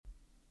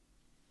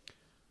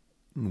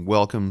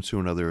Welcome to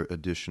another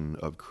edition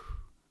of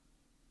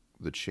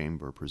The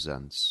Chamber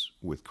Presents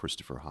with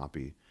Christopher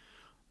Hoppe.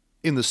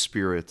 In the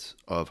spirit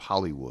of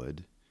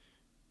Hollywood,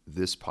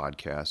 this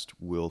podcast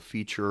will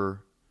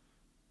feature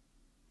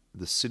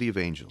the City of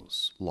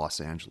Angels, Los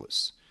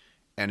Angeles,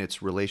 and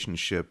its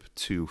relationship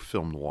to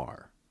film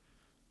noir.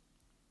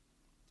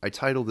 I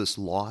title this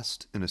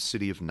Lost in a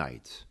City of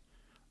Night,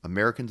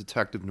 American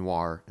Detective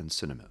Noir and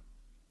Cinema.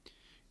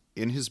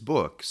 In his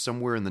book,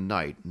 Somewhere in the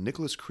Night,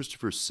 Nicholas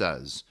Christopher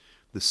says,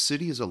 the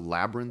city is a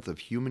labyrinth of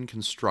human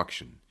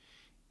construction.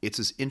 It's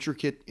as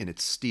intricate in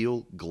its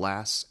steel,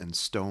 glass, and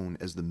stone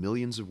as the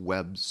millions of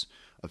webs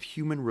of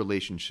human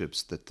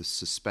relationships that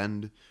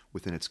suspend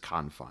within its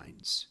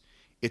confines.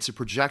 It's a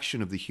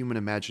projection of the human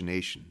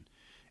imagination,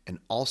 and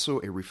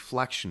also a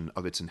reflection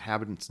of its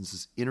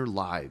inhabitants' inner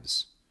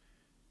lives.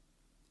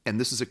 And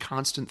this is a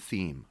constant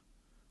theme,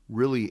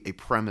 really a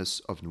premise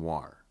of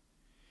noir.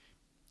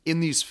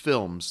 In these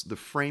films, the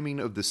framing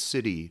of the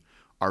city,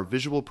 our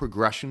visual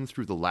progression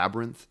through the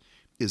labyrinth,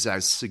 is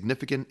as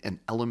significant an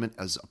element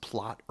as a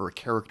plot or a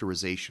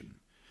characterization.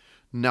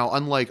 Now,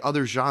 unlike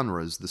other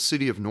genres, the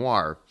city of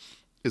noir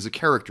is a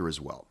character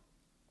as well.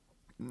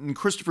 And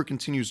Christopher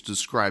continues to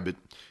describe it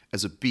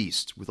as a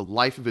beast with a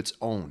life of its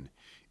own,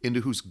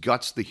 into whose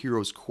guts the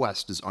hero's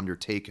quest is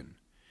undertaken.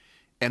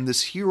 And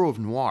this hero of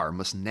noir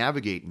must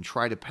navigate and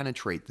try to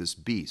penetrate this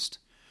beast,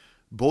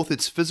 both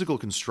its physical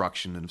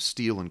construction of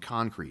steel and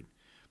concrete,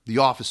 the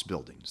office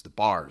buildings, the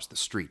bars, the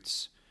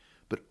streets.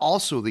 But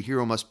also the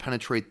hero must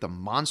penetrate the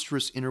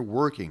monstrous inner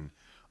working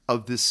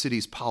of this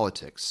city's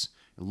politics,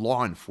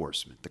 law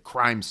enforcement, the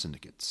crime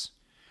syndicates.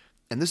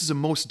 And this is a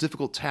most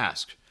difficult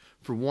task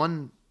for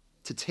one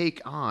to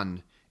take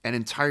on an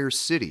entire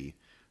city,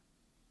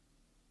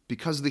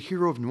 because the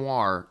hero of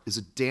noir is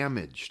a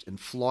damaged and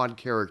flawed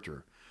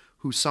character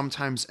who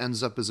sometimes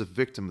ends up as a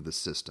victim of the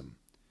system.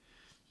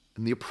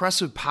 And the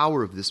oppressive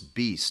power of this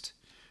beast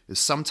is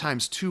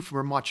sometimes too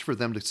much for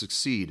them to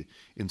succeed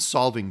in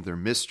solving their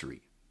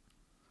mystery.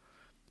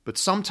 But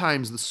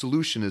sometimes the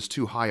solution is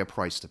too high a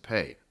price to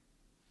pay.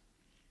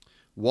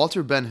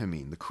 Walter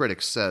Benjamin, the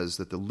critic, says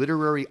that the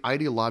literary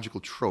ideological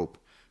trope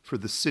for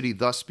the city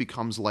thus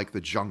becomes like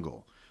the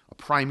jungle, a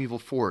primeval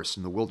forest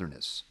in the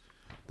wilderness.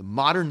 The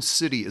modern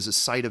city is a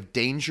site of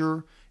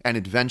danger and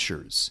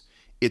adventures,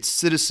 its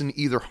citizen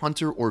either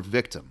hunter or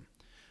victim.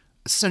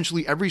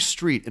 Essentially, every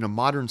street in a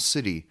modern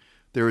city,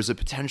 there is a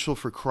potential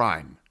for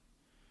crime.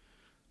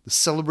 The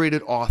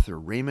celebrated author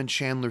Raymond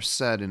Chandler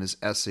said in his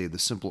essay, The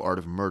Simple Art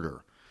of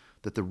Murder,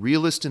 that the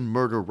realist in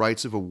Murder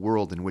writes of a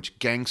world in which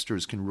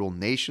gangsters can rule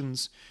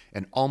nations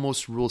and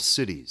almost rule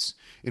cities,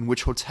 in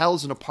which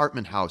hotels and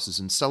apartment houses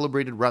and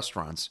celebrated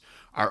restaurants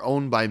are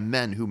owned by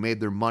men who made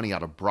their money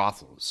out of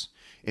brothels,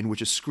 in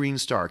which a screen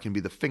star can be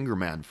the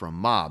fingerman for a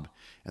mob,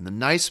 and the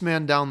nice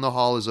man down the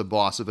hall is a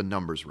boss of a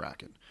numbers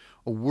racket.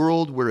 A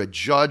world where a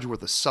judge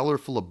with a cellar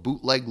full of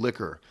bootleg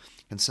liquor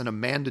can send a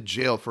man to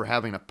jail for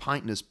having a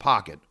pint in his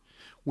pocket,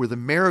 where the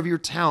mayor of your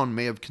town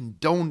may have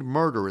condoned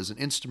murder as an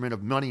instrument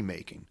of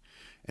money-making,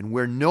 and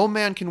where no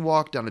man can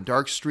walk down a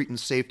dark street in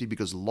safety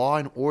because law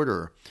and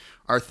order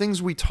are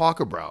things we talk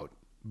about,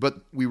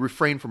 but we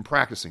refrain from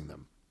practicing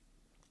them.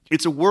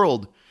 It's a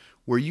world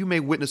where you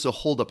may witness a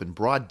holdup in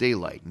broad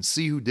daylight and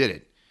see who did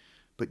it,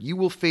 but you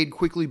will fade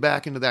quickly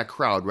back into that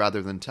crowd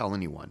rather than tell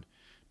anyone,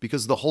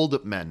 because the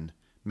holdup men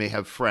may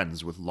have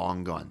friends with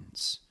long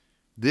guns.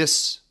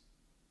 This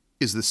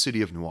is the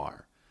city of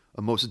noir,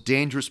 a most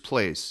dangerous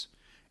place,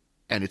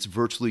 and it's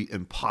virtually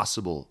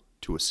impossible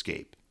to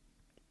escape.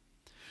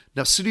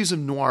 Now, cities of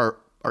noir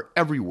are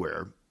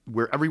everywhere,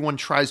 where everyone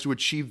tries to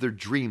achieve their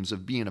dreams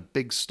of being a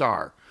big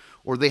star,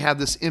 or they have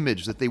this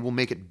image that they will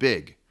make it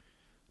big.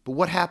 But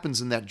what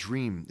happens in that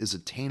dream is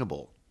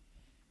attainable.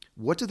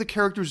 What do the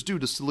characters do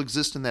to still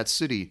exist in that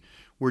city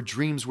where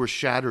dreams were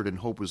shattered and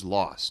hope was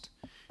lost?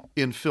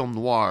 In film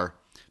noir,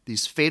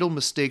 these fatal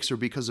mistakes are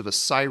because of a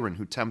siren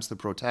who tempts the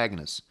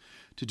protagonist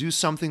to do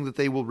something that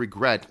they will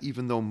regret,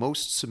 even though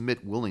most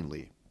submit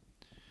willingly.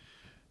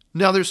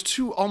 Now, there's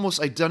two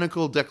almost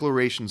identical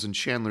declarations in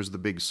Chandler's The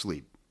Big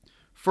Sleep.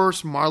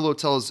 First, Marlowe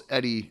tells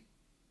Eddie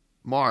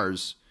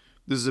Mars,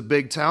 "This is a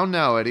big town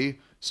now,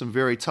 Eddie. Some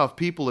very tough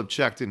people have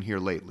checked in here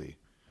lately.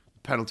 The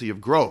penalty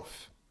of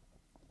growth."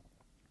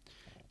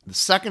 The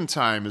second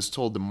time is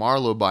told to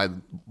Marlowe by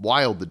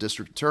Wilde, the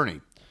district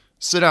attorney.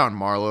 "Sit down,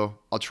 Marlowe.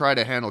 I'll try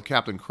to handle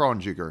Captain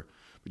Kronjigger,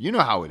 but you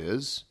know how it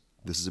is.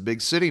 This is a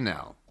big city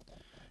now."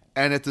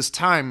 And at this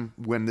time,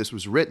 when this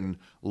was written,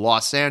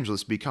 Los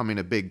Angeles becoming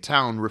a big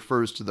town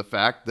refers to the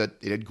fact that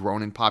it had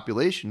grown in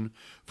population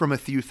from a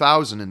few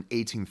thousand in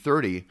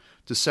 1830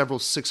 to several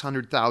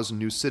 600,000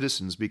 new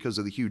citizens because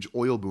of the huge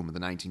oil boom of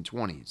the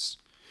 1920s.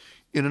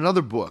 In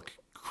another book,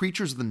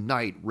 Creatures of the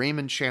Night,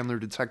 Raymond Chandler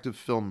detective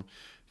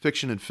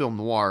fiction and film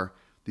noir,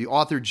 the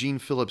author Gene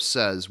Phillips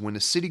says, when a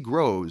city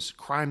grows,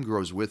 crime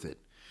grows with it.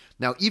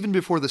 Now, even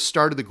before the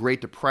start of the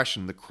Great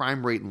Depression, the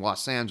crime rate in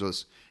Los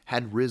Angeles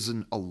had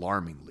risen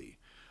alarmingly.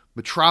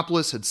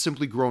 Metropolis had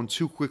simply grown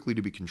too quickly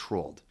to be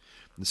controlled.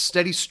 The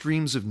steady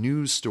streams of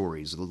news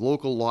stories of the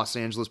local Los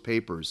Angeles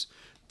papers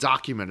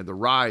documented the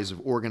rise of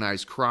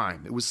organized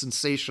crime. It was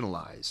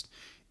sensationalized.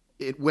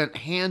 It went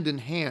hand in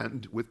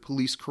hand with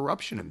police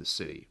corruption in the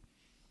city.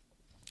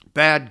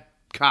 Bad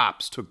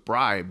cops took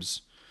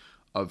bribes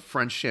of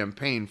French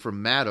champagne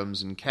from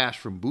madams and cash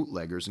from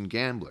bootleggers and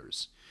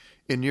gamblers.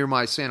 In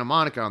nearby Santa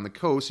Monica on the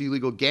coast,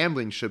 illegal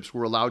gambling ships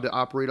were allowed to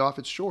operate off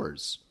its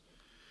shores.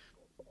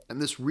 And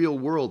this real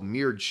world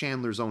mirrored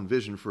Chandler's own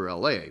vision for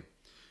L.A.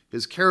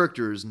 His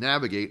characters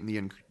navigate and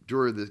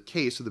endure the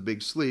case of the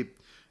Big Sleep,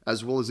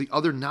 as well as the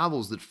other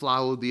novels that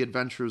followed the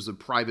adventures of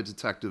private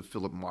detective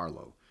Philip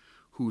Marlowe,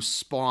 who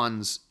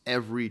spawns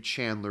every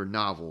Chandler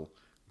novel,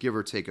 give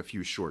or take a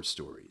few short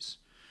stories.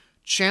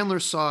 Chandler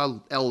saw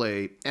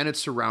L.A. and its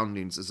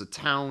surroundings as a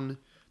town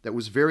that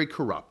was very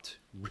corrupt,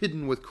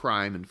 ridden with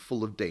crime, and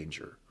full of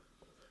danger.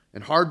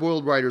 And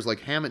hard-boiled writers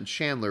like Hammett and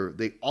Chandler,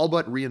 they all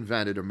but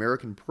reinvented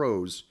American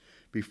prose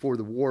before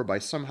the war by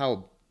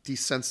somehow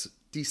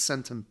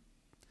desentimentalizing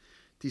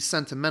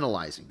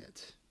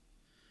it.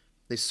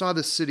 They saw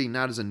the city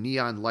not as a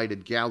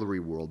neon-lighted gallery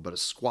world, but a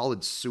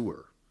squalid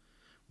sewer,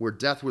 where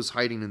death was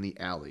hiding in the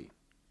alley.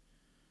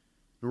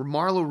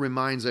 Marlowe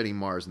reminds Eddie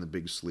Mars in The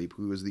Big Sleep,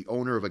 who is the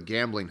owner of a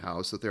gambling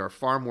house, that there are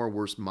far more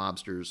worse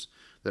mobsters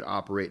that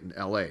operate in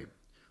L.A.,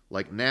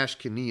 like Nash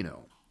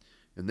Canino,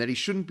 and that he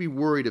shouldn't be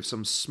worried if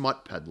some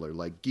smut peddler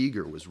like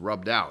Giger was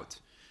rubbed out,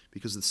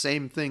 because the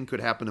same thing could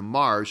happen to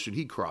Mars should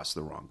he cross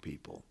the wrong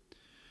people.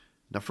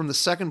 Now, from the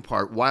second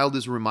part, Wilde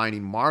is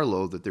reminding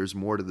Marlowe that there's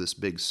more to this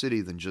big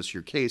city than just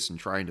your case and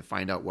trying to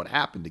find out what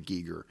happened to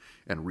Giger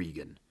and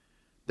Regan.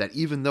 That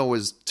even though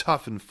as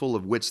tough and full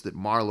of wits that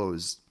Marlowe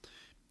has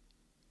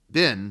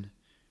been,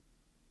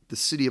 the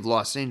city of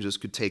Los Angeles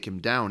could take him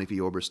down if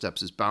he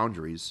oversteps his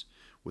boundaries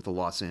with the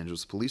Los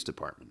Angeles Police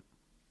Department.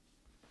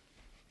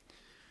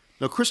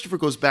 Now, Christopher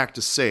goes back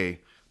to say,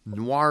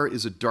 Noir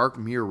is a dark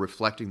mirror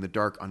reflecting the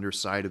dark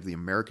underside of the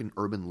American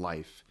urban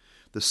life,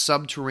 the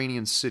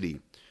subterranean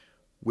city,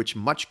 which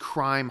much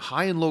crime,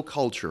 high and low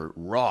culture,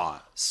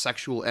 raw,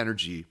 sexual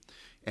energy,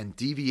 and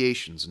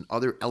deviations and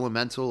other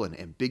elemental and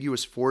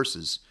ambiguous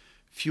forces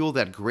fuel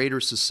that greater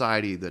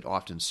society that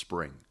often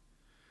spring.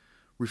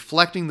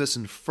 Reflecting this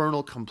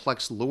infernal,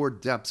 complex lower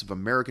depths of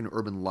American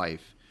urban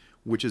life,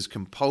 which is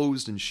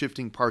composed in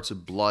shifting parts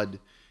of blood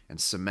and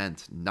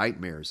cement,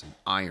 nightmares and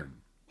iron.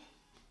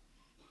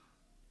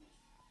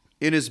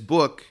 In his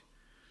book,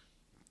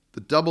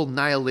 The Double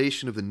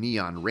Annihilation of the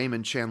Neon,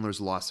 Raymond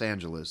Chandler's Los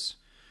Angeles,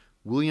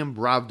 William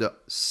Bravda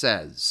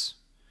says,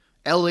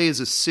 L.A. is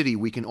a city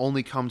we can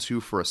only come to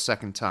for a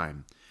second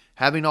time,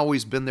 having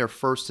always been there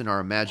first in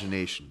our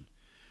imagination.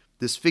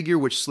 This figure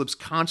which slips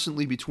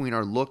constantly between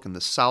our look and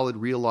the solid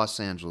real Los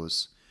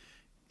Angeles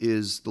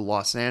is the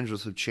Los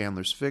Angeles of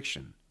Chandler's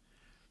fiction.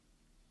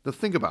 Now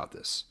think about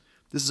this.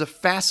 This is a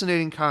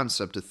fascinating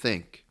concept to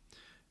think,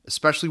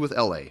 especially with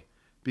L.A.,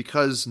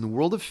 because in the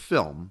world of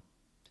film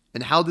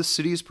and how the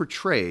city is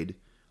portrayed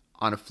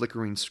on a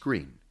flickering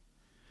screen,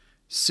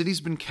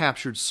 city's been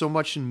captured so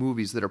much in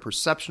movies that our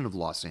perception of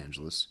Los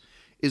Angeles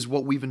is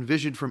what we've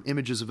envisioned from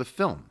images of a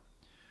film.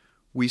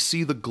 We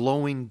see the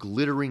glowing,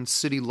 glittering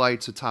city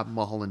lights atop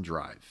Mulholland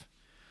Drive.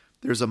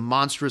 There's a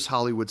monstrous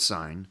Hollywood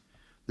sign,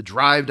 the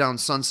drive down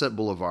Sunset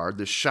Boulevard,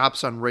 the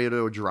shops on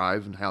Rodeo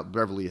Drive in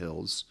Beverly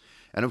Hills,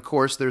 and of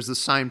course there's the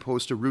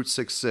signpost to Route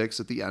 66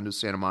 at the end of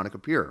Santa Monica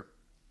Pier.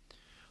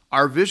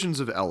 Our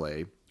visions of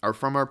LA are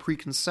from our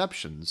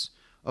preconceptions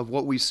of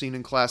what we've seen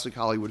in classic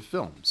Hollywood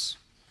films.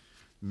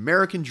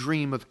 American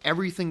dream of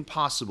everything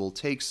possible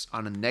takes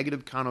on a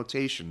negative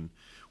connotation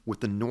with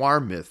the noir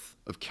myth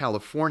of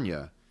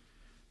California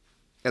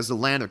as the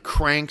land of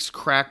cranks,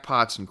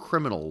 crackpots, and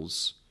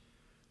criminals,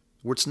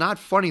 where it's not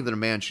funny that a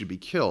man should be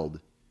killed,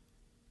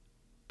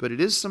 but it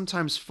is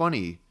sometimes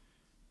funny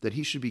that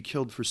he should be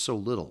killed for so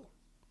little.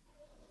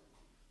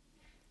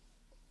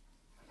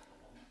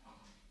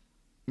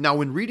 Now,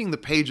 when reading the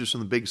pages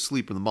from The Big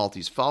Sleep and the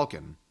Maltese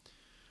Falcon,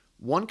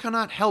 one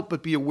cannot help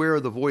but be aware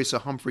of the voice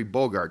of Humphrey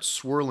Bogart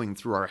swirling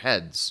through our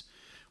heads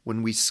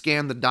when we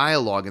scan the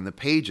dialogue in the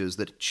pages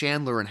that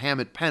Chandler and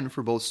Hammett penned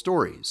for both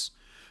stories.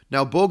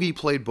 Now, Bogey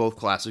played both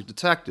classic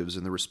detectives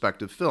in the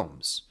respective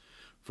films,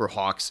 for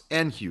Hawks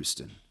and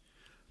Houston.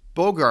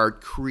 Bogart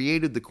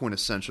created the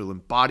quintessential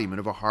embodiment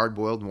of a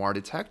hard-boiled noir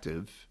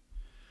detective,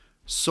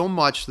 so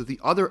much that the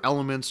other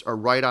elements are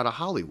right out of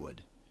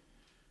Hollywood.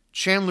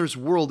 Chandler's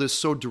world is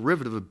so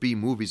derivative of B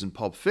movies and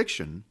Pulp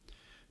Fiction.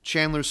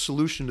 Chandler's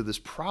solution to this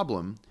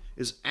problem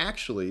is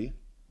actually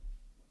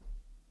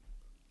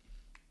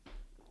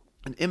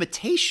an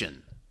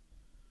imitation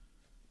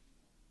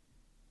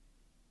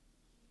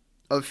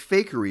of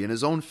fakery in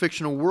his own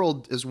fictional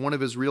world as one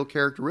of his real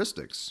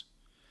characteristics.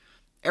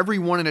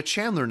 Everyone in a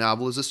Chandler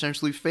novel is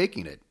essentially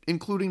faking it,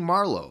 including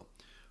Marlowe.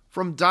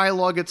 From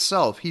dialogue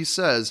itself, he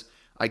says,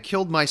 I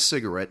killed my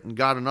cigarette and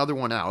got another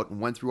one out and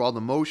went through all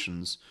the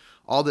motions,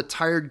 all the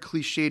tired,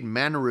 cliched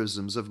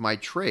mannerisms of my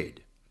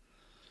trade.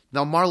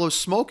 Now, Marlowe's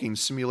smoking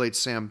simulates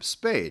Sam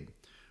Spade,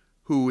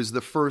 who is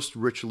the first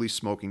ritually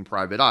smoking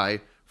private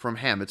eye from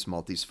Hammett's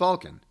Maltese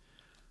Falcon.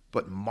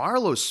 But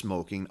Marlowe's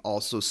smoking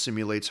also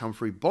simulates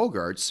Humphrey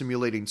Bogart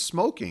simulating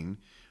smoking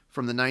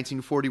from the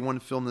 1941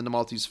 film The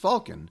Maltese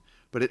Falcon,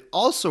 but it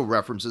also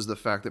references the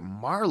fact that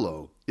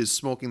Marlowe is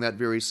smoking that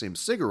very same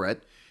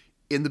cigarette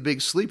in The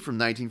Big Sleep from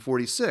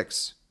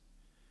 1946.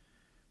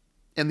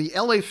 And the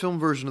LA film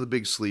version of The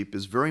Big Sleep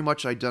is very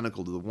much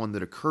identical to the one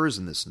that occurs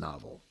in this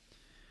novel.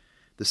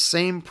 The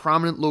same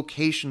prominent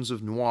locations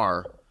of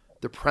noir,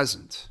 they're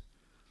present,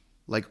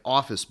 like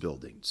office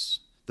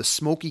buildings, the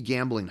smoky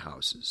gambling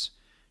houses,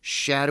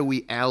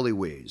 shadowy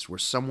alleyways where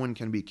someone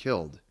can be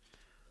killed.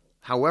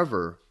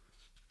 However,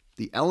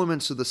 the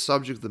elements of the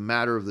subject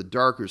matter of the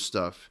darker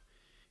stuff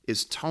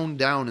is toned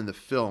down in the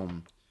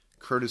film,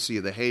 courtesy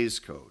of the Hays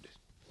Code.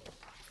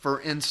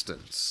 For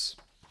instance,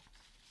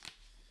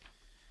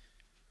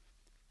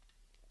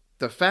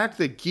 the fact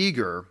that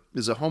Giger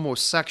is a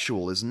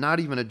homosexual is not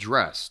even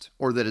addressed,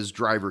 or that his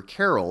driver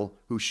Carol,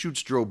 who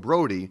shoots Joe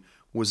Brody,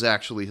 was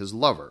actually his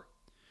lover.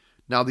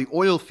 Now, the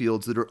oil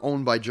fields that are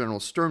owned by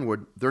General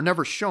Sternwood, they're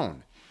never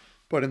shown.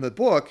 But in the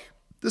book,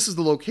 this is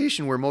the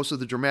location where most of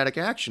the dramatic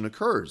action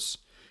occurs.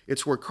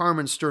 It's where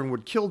Carmen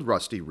Sternwood killed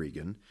Rusty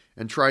Regan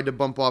and tried to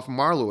bump off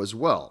Marlowe as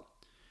well.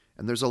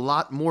 And there's a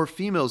lot more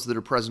females that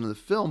are present in the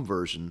film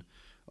version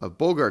of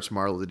Bogart's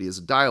Marlowe that he has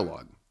a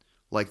dialogue,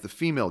 like the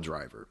female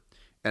driver.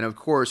 And of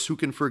course, who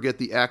can forget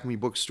the Acme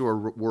bookstore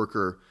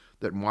worker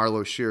that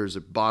Marlowe shares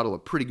a bottle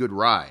of pretty good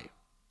rye?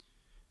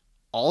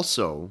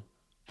 Also,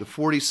 the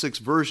 46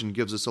 version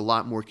gives us a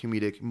lot more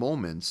comedic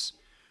moments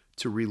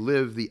to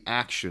relive the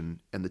action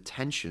and the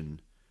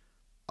tension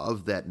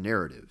of that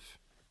narrative.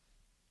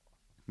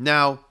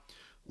 Now,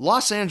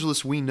 Los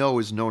Angeles, we know,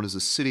 is known as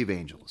a city of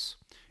angels,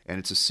 and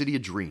it's a city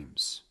of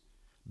dreams.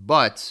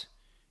 But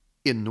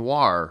in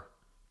noir,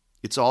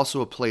 it's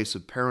also a place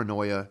of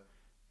paranoia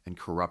and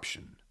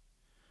corruption.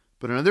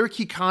 But another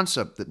key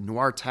concept that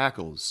noir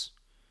tackles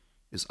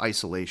is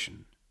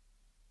isolation.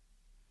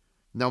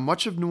 Now,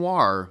 much of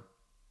noir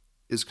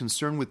is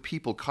concerned with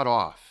people cut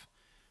off,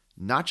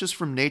 not just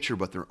from nature,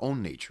 but their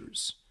own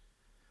natures,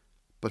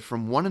 but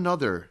from one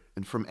another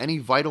and from any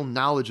vital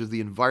knowledge of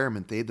the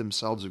environment they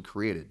themselves have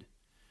created.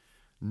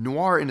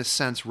 Noir, in a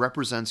sense,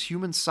 represents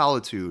human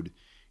solitude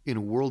in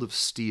a world of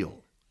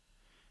steel.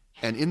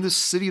 And in this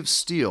city of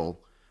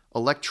steel,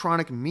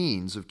 electronic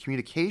means of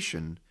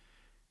communication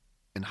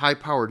and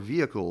high-powered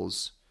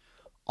vehicles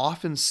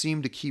often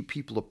seem to keep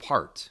people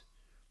apart.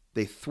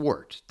 They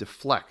thwart,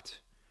 deflect,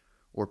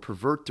 or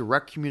pervert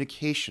direct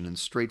communication and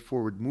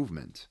straightforward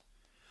movement.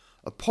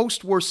 A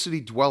post-war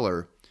city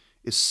dweller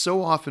is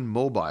so often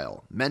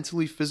mobile,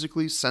 mentally,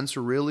 physically,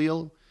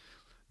 sensorially,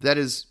 that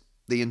is,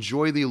 they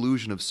enjoy the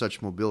illusion of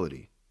such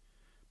mobility.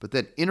 But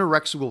that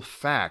inexorable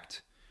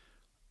fact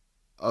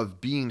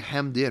of being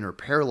hemmed in or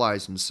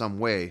paralyzed in some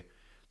way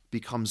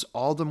becomes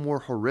all the more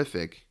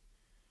horrific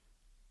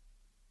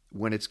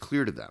when it's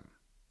clear to them.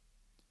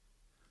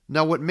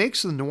 Now, what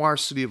makes the noir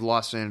city of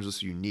Los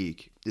Angeles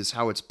unique is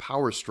how its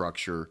power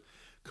structure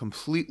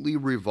completely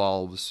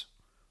revolves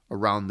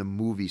around the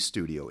movie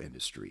studio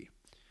industry.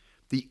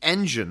 The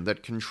engine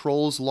that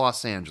controls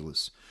Los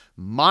Angeles,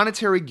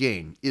 monetary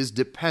gain, is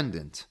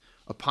dependent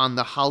upon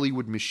the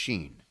Hollywood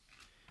machine.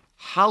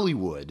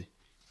 Hollywood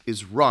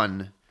is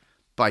run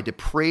by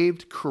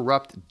depraved,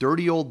 corrupt,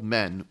 dirty old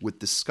men with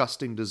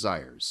disgusting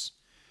desires.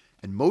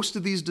 And most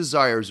of these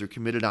desires are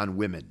committed on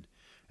women.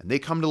 And they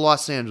come to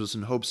Los Angeles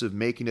in hopes of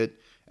making it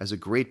as a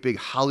great big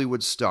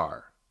Hollywood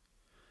star.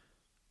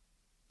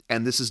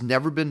 And this has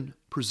never been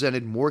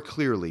presented more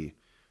clearly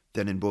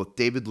than in both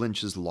David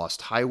Lynch's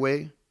Lost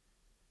Highway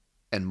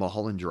and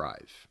Mulholland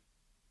Drive.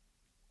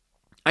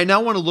 I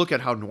now want to look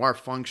at how noir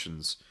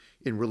functions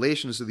in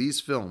relation to these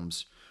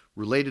films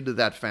related to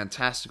that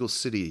fantastical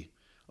city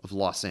of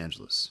Los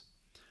Angeles.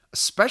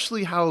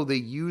 Especially how they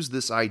use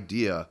this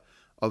idea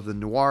of the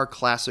noir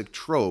classic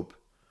trope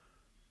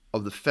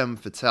of the femme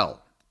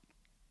fatale.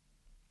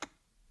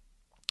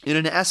 In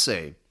an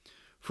essay,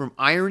 From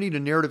Irony to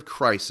Narrative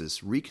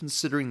Crisis,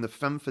 Reconsidering the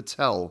Femme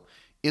Fatale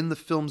in the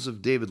Films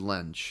of David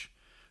Lynch,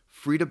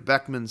 Frida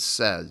Beckman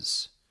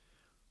says,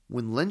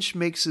 when Lynch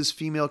makes his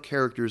female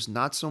characters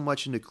not so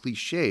much into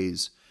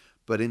cliches,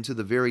 but into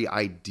the very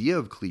idea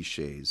of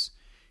cliches,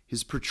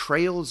 his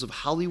portrayals of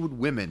Hollywood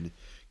women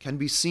can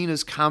be seen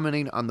as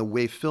commenting on the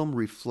way film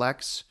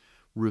reflects,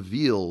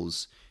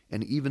 reveals,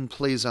 and even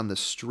plays on the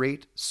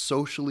straight,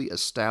 socially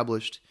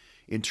established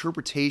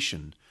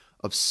interpretation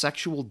of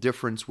sexual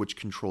difference which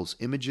controls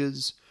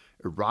images,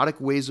 erotic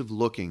ways of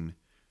looking,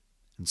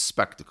 and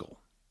spectacle.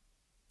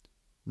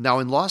 Now,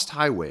 in Lost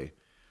Highway,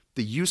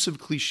 the use of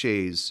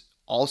cliches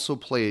also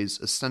plays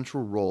a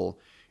central role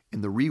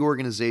in the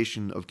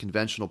reorganization of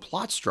conventional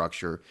plot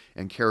structure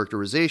and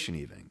characterization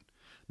even.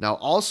 Now,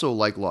 also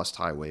like Lost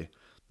Highway,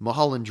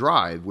 Mulholland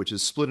Drive, which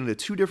is split into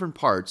two different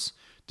parts,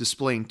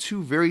 displaying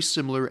two very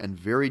similar and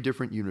very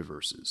different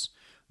universes.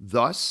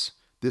 Thus,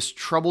 this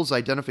troubles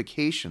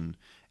identification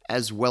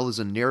as well as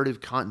a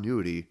narrative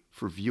continuity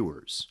for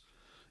viewers.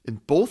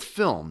 In both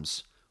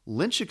films,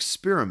 Lynch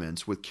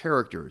experiments with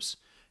characters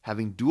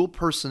having dual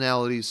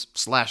personalities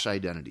 /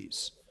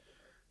 identities.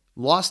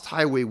 Lost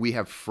Highway, we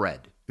have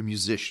Fred, a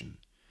musician.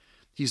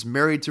 He's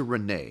married to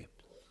Renee,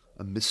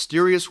 a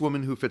mysterious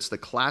woman who fits the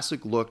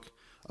classic look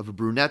of a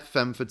brunette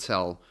femme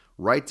fatale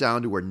right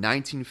down to her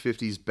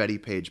 1950s Betty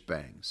Page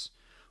bangs.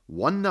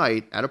 One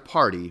night at a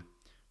party,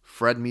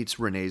 Fred meets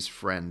Renee's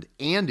friend,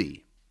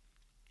 Andy,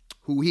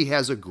 who he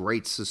has a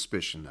great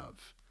suspicion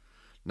of.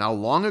 Now,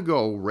 long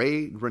ago,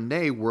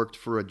 Renee worked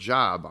for a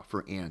job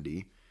for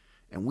Andy,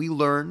 and we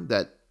learned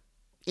that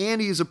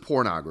Andy is a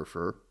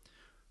pornographer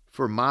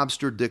for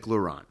mobster Dick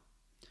Laurent.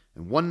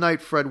 And one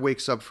night, Fred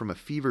wakes up from a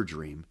fever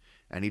dream,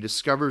 and he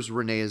discovers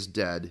Renee is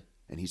dead,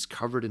 and he's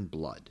covered in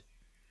blood.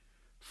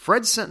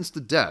 Fred's sentenced to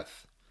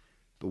death,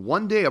 but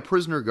one day a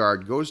prisoner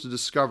guard goes to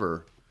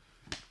discover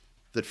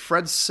that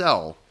Fred's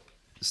cell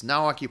is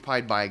now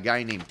occupied by a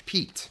guy named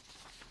Pete.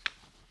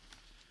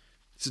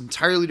 It's an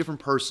entirely different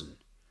person.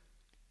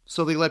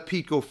 So they let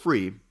Pete go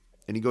free,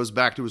 and he goes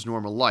back to his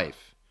normal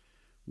life,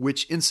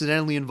 which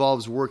incidentally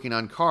involves working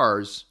on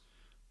cars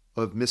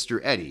of Mr.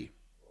 Eddie,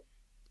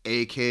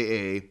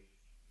 a.k.a.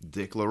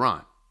 Dick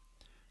Laurent.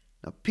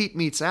 Now, Pete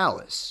meets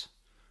Alice,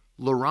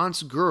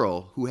 Laurent's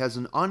girl who has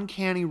an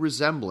uncanny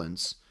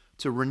resemblance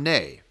to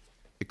Renee,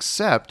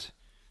 except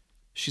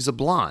she's a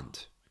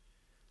blonde.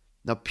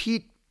 Now,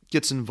 Pete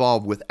gets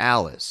involved with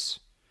Alice.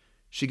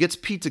 She gets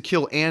Pete to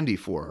kill Andy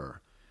for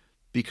her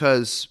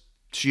because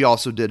she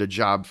also did a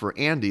job for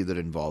Andy that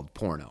involved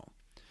porno.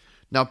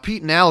 Now,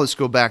 Pete and Alice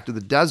go back to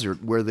the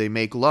desert where they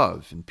make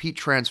love, and Pete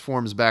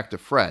transforms back to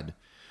Fred,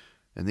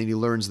 and then he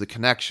learns the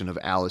connection of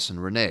Alice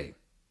and Renee.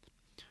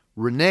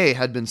 Renee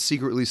had been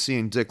secretly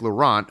seeing Dick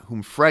Laurent,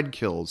 whom Fred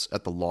kills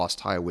at the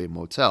Lost Highway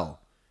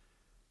Motel.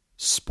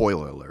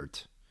 Spoiler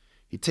alert.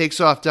 He takes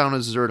off down a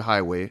desert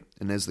highway,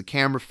 and as the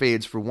camera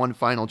fades for one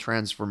final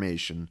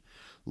transformation,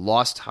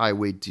 Lost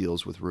Highway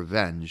deals with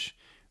revenge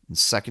and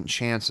second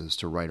chances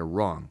to right a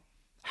wrong.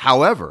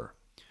 However,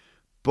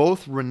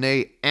 both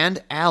Renee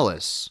and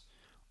Alice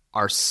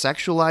are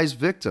sexualized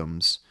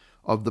victims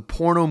of the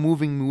porno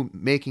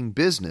making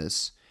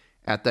business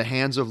at the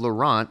hands of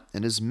Laurent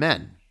and his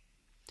men.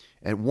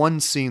 At one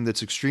scene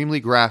that's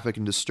extremely graphic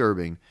and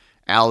disturbing,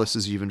 Alice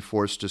is even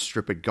forced to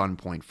strip at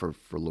gunpoint for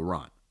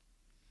Laurent.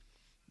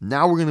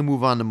 Now we're going to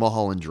move on to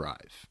Mulholland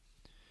Drive.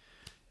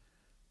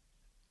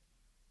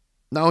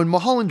 Now in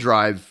Mulholland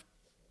Drive,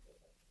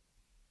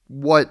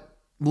 what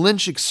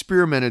Lynch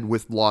experimented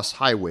with Lost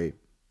Highway,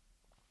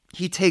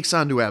 he takes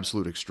on to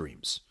absolute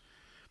extremes.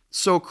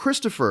 So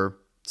Christopher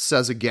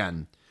says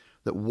again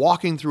that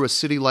walking through a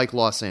city like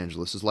Los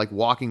Angeles is like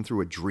walking through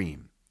a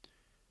dream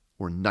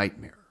or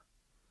nightmare.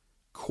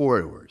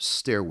 Corridors,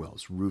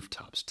 stairwells,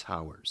 rooftops,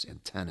 towers,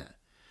 antennae,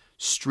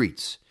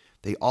 streets,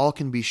 they all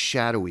can be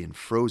shadowy and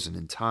frozen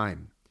in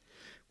time,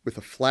 with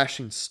a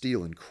flashing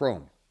steel and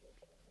chrome.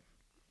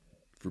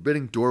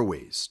 Forbidding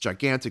doorways,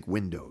 gigantic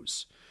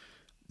windows,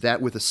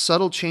 that with a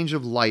subtle change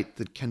of light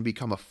that can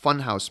become a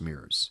funhouse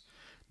mirrors,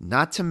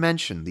 not to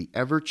mention the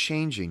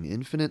ever-changing,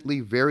 infinitely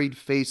varied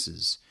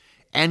faces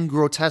and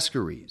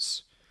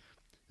grotesqueries.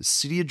 The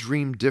city of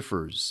dream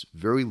differs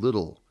very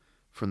little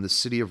from the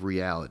city of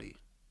reality.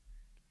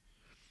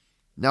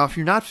 Now, if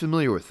you're not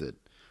familiar with it,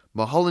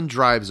 Mulholland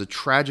Drive is a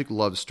tragic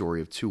love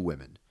story of two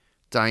women,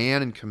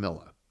 Diane and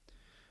Camilla.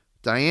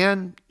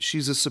 Diane,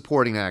 she's a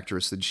supporting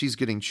actress and she's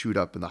getting chewed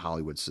up in the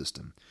Hollywood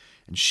system.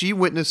 And she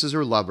witnesses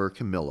her lover,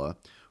 Camilla,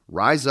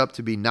 rise up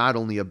to be not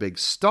only a big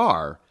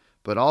star,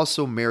 but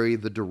also marry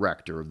the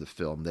director of the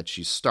film that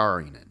she's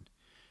starring in.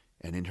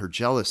 And in her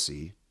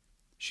jealousy,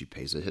 she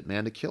pays a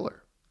hitman to kill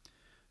her.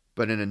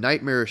 But in a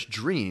nightmarish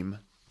dream,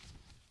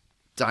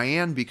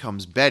 Diane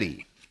becomes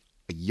Betty,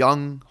 a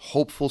young,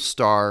 hopeful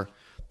star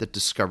that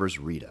discovers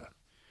Rita,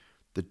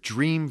 the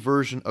dream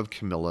version of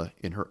Camilla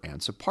in her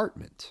aunt's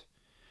apartment.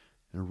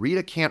 And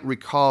Rita can't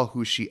recall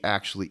who she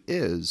actually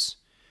is,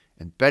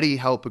 and Betty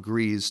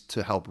agrees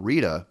to help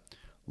Rita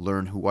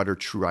learn what her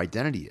true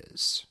identity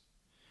is.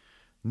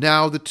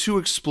 Now, the two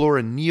explore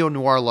a Neo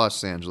Noir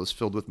Los Angeles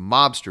filled with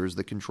mobsters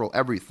that control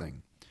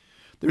everything.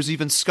 There's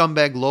even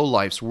scumbag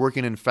lowlifes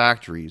working in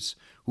factories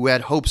who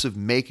had hopes of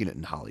making it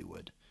in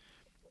Hollywood.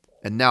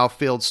 And now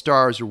failed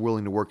stars are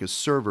willing to work as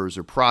servers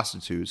or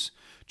prostitutes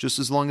just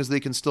as long as they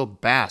can still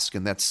bask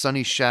in that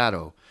sunny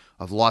shadow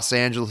of Los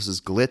Angeles'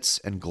 glitz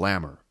and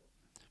glamour.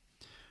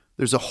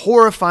 There's a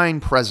horrifying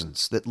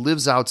presence that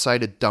lives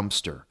outside a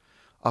dumpster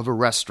of a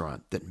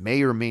restaurant that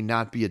may or may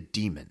not be a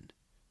demon.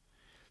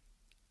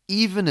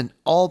 Even an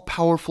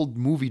all-powerful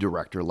movie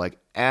director like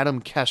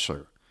Adam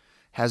Kessler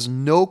has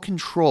no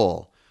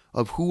control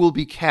of who will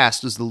be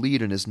cast as the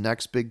lead in his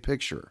next big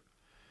picture.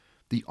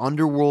 The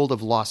underworld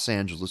of Los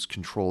Angeles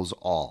controls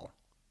all.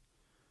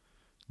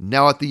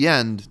 Now at the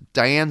end,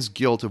 Diane's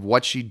guilt of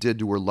what she did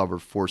to her lover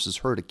forces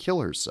her to kill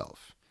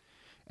herself.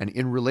 And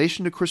in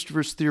relation to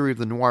Christopher's theory of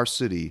the Noir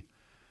City,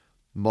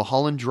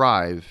 Mulholland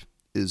Drive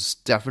is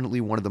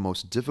definitely one of the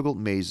most difficult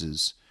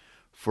mazes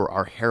for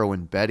our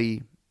heroine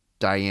Betty,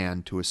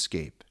 Diane, to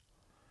escape.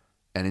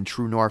 And in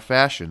true noir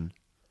fashion,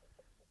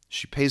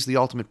 she pays the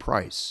ultimate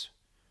price.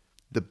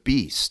 The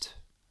beast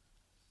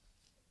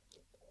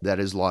that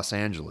is Los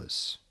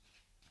Angeles.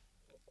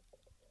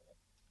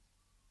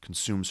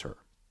 consumes her.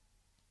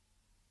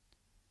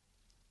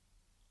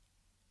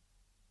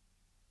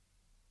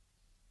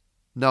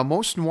 Now,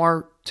 most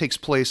noir takes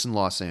place in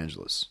Los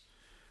Angeles,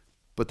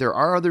 but there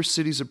are other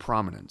cities of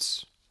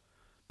prominence.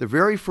 The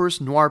very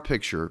first noir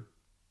picture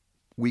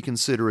we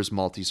consider is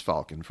Maltese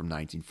Falcon from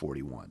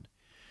 1941.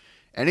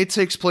 And it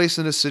takes place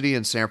in a city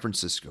in San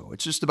Francisco.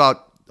 It's just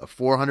about a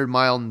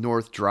 400-mile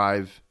north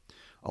drive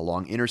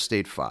along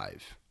Interstate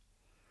 5.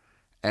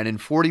 And in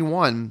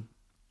 41,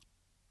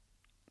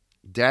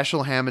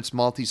 Dashiell Hammett's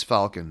Maltese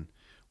Falcon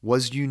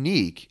was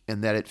unique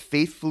in that it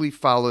faithfully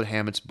followed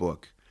Hammett's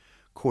book,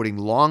 quoting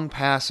long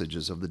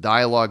passages of the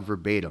dialogue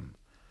verbatim.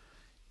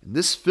 In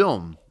this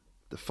film,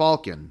 The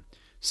Falcon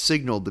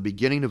signaled the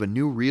beginning of a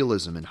new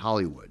realism in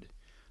Hollywood,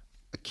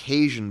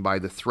 occasioned by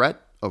the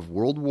threat of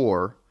World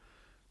War,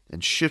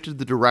 and shifted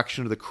the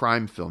direction of the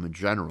crime film in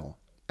general,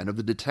 and of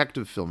the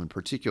detective film in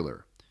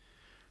particular.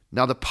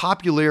 Now, the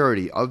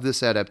popularity of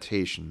this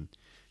adaptation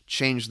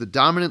changed the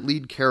dominant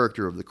lead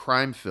character of the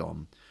crime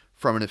film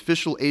from an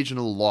official agent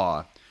of the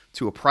law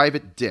to a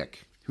private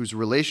dick whose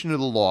relation to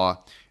the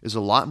law is a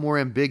lot more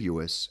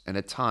ambiguous and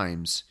at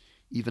times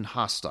even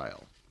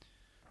hostile.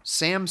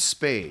 Sam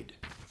Spade,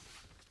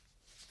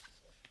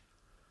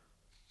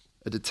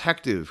 a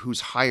detective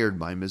who's hired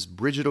by Miss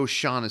Bridget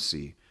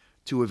O'Shaughnessy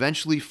to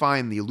eventually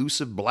find the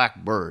elusive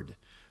black bird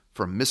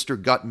from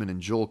Mr. Gutman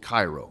and Joel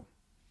Cairo.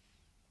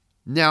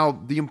 Now,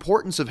 the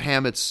importance of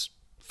Hammett's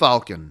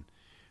Falcon,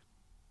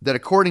 that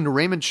according to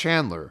Raymond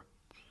Chandler,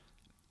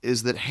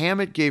 is that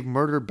Hammett gave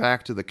murder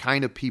back to the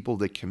kind of people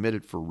that commit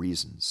it for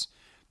reasons,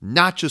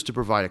 not just to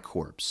provide a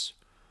corpse.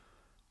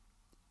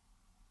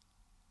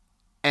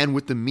 And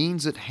with the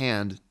means at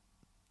hand,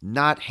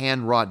 not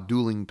hand-wrought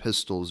dueling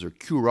pistols or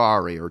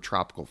curare or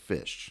tropical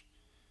fish.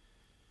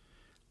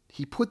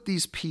 He put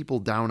these people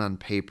down on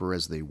paper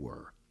as they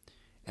were,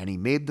 and he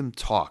made them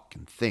talk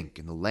and think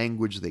in the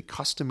language they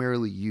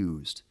customarily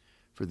used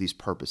for these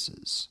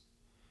purposes.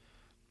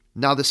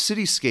 Now, the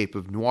cityscape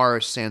of noir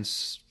San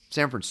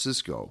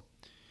Francisco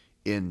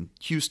in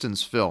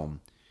Huston's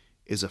film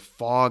is a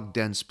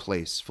fog-dense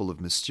place full of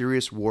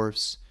mysterious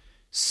wharfs,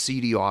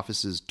 seedy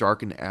offices,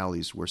 darkened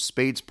alleys where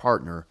Spade's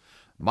partner,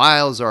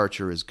 Miles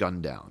Archer, is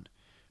gunned down,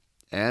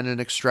 and an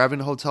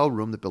extravagant hotel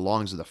room that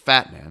belongs to the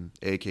Fat Man,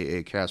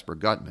 a.k.a. Casper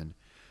Gutman,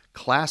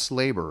 class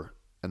labor,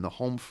 and the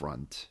home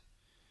front.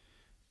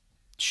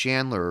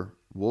 Chandler,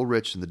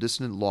 Woolrich, and the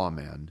Dissident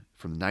Lawman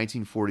from the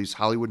 1940s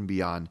Hollywood and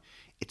beyond,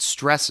 it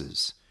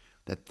stresses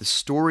that the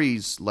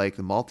stories like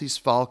the Maltese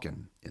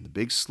Falcon and the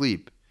Big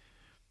Sleep,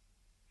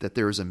 that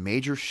there is a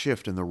major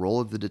shift in the role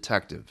of the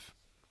detective.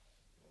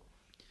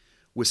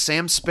 With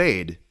Sam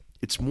Spade,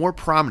 it's more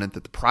prominent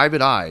that the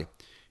private eye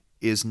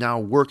is now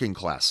working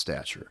class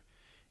stature,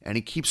 and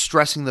he keeps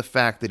stressing the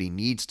fact that he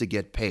needs to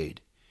get paid.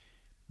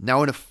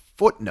 Now, in a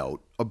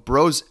footnote of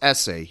Bro's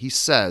essay, he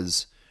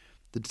says,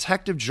 the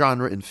detective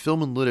genre in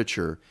film and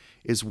literature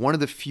is one of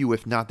the few,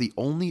 if not the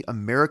only,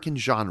 American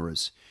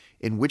genres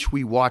in which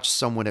we watch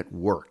someone at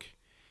work,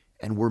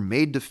 and we're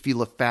made to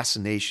feel a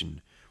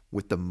fascination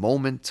with the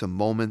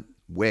moment-to-moment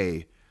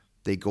way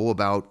they go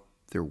about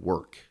their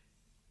work.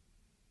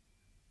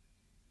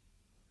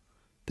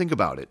 Think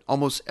about it.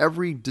 Almost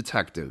every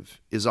detective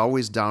is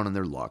always down on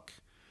their luck.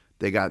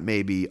 They got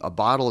maybe a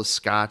bottle of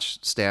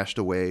scotch stashed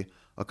away,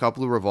 a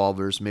couple of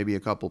revolvers, maybe a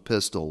couple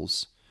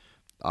pistols,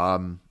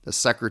 a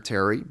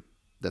secretary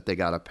that they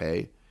got to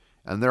pay,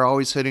 and they're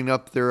always hitting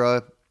up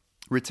their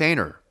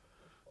retainer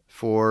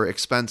for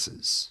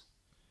expenses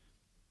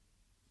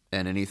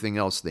and anything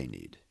else they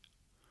need.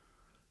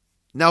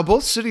 Now,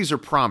 both cities are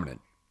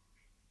prominent,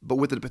 but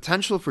with the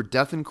potential for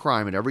death and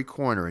crime at every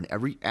corner and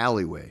every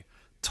alleyway,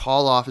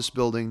 tall office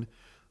building,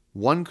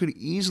 one could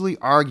easily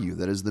argue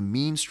that as the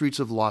mean streets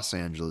of Los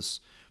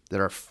Angeles that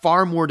are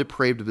far more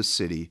depraved of a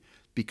city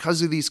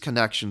because of these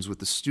connections with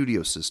the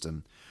studio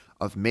system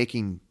of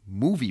making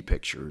movie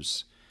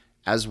pictures,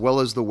 as well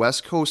as the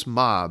West Coast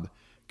mob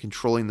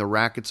controlling the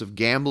rackets of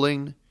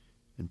gambling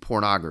and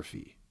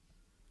pornography.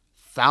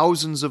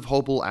 Thousands of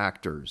hopeful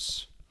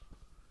actors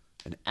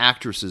and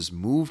actresses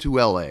move to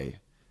LA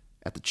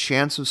at the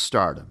chance of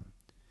stardom.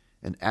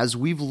 And as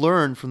we've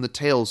learned from the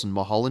tales in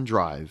Mulholland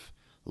Drive,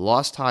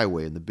 Lost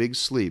Highway, and The Big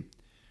Sleep,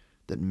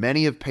 that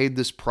many have paid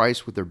this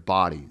price with their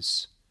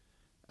bodies,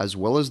 as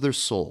well as their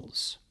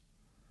souls.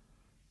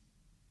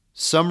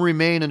 Some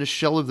remain in a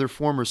shell of their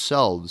former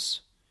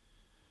selves,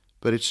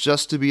 but it's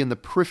just to be in the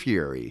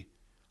periphery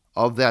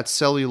of that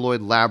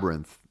celluloid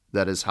labyrinth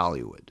that is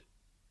Hollywood.